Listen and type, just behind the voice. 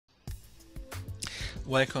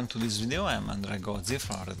Welcome to this video. I'm Andrea Gozzi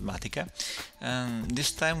from Redmatica, and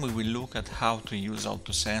this time we will look at how to use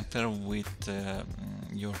Autosampler with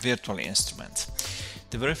your virtual instrument.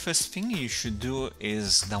 The very first thing you should do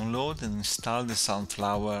is download and install the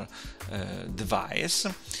Sunflower device,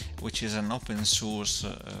 which is an open source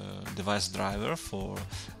device driver for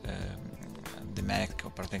the Mac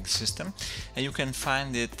operating system, and you can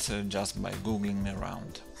find it just by googling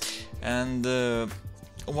around. And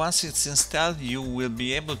once it's installed, you will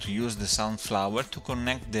be able to use the Sunflower to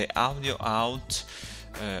connect the audio out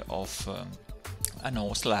of an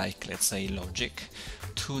host, like let's say Logic,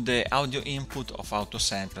 to the audio input of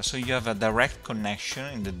Autosampler. So you have a direct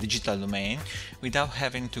connection in the digital domain without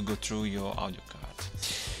having to go through your audio card.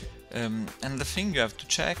 And the thing you have to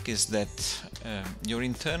check is that your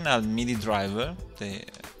internal MIDI driver, the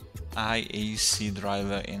IAC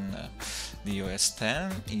driver in the OS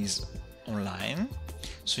 10, is online.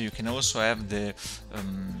 So you can also have the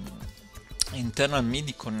internal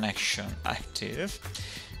MIDI connection active,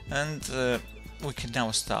 and we can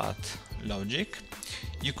now start Logic.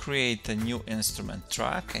 You create a new instrument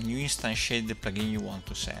track and you instantiate the plugin you want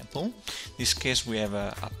to sample. In this case we have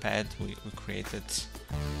a pad we created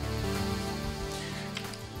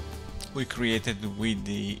with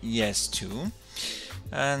the ES2,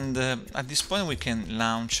 and at this point we can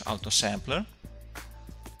launch Autosampler.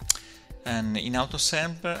 And in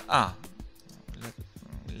Autosampler,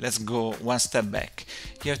 let's go one step back.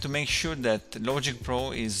 You have to make sure that Logic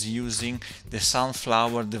Pro is using the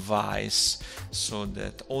Sunflower device, so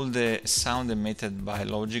that all the sound emitted by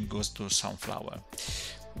Logic goes to Sunflower.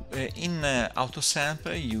 In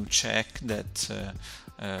Autosampler, you check that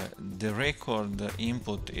the record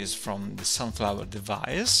input is from the Sunflower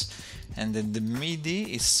device, and that the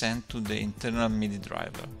MIDI is sent to the internal MIDI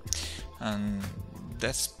driver. And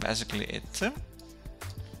that's basically it.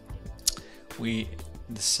 We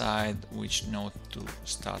decide which note to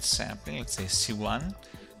start sampling. Let's say C1.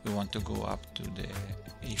 We want to go up to the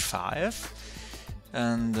A5,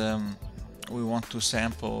 and we want to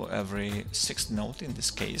sample every 6th note. In this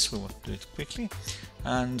case we want to do it quickly,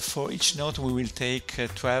 and for each note we will take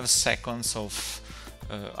 12 seconds of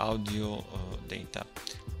audio data,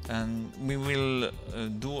 and we will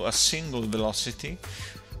do a single velocity.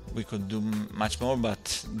 We could do much more,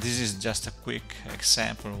 but this is just a quick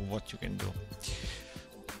example of what you can do.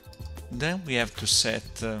 Then we have to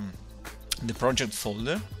set the project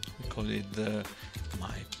folder. We call it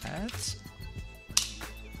My Pads,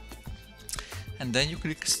 and then you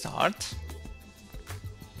click Start,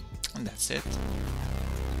 and that's it.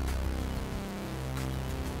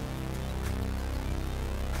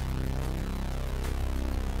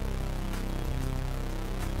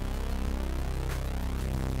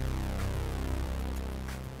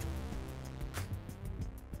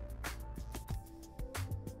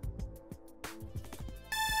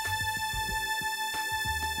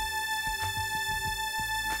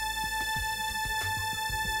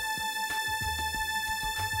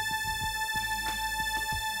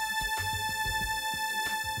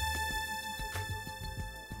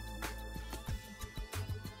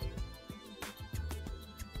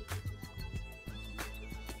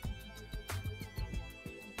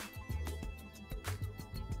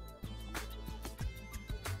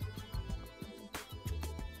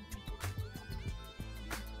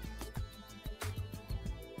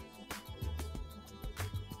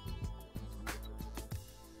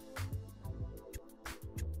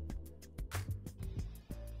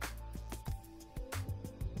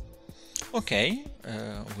 Okay,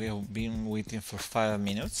 we have been waiting for 5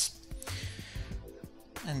 minutes,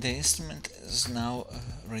 and the instrument is now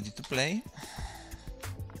ready to play.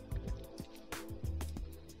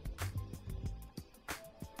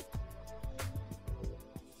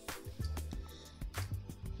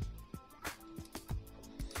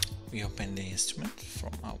 We open the instrument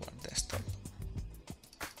from our desktop.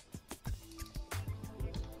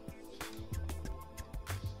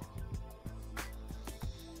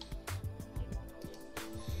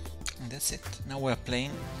 That's it. Now we're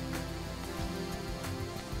playing.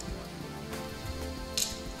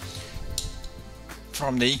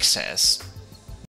 From the XS.